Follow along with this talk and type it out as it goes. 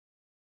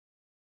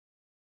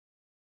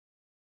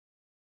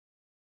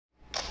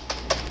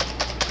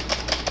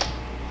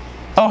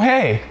Oh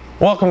hey!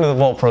 Welcome to the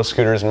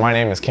Thevaultproscooters. My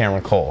name is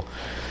Cameron Cole.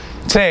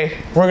 Today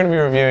we're going to be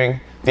reviewing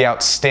the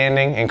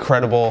outstanding,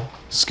 incredible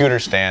scooter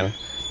stand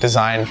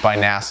designed by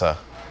NASA.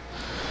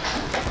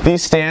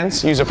 These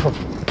stands use a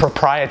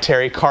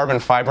proprietary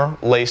carbon fiber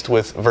laced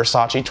with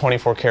Versace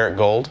 24 karat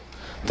gold.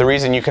 The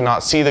reason you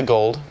cannot see the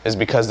gold is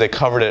because they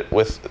covered it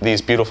with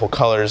these beautiful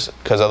colors,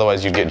 because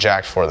otherwise you'd get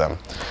jacked for them.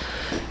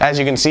 As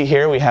you can see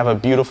here, we have a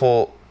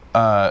beautiful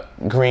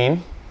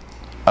green,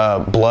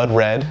 blood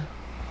red,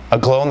 a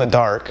glow in the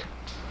dark,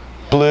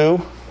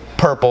 blue,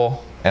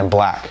 purple, and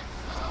black,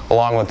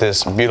 along with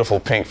this beautiful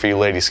pink for you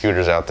lady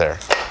scooters out there.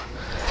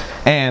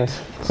 And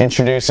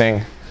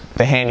introducing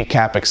the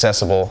handicap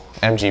accessible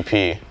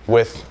MGP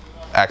with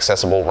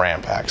accessible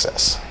ramp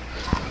access.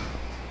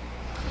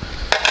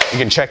 You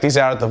can check these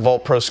out at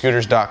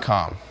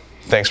thevaultproscooters.com.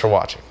 Thanks for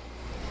watching.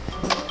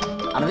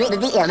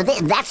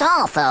 That's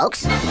all,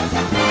 folks.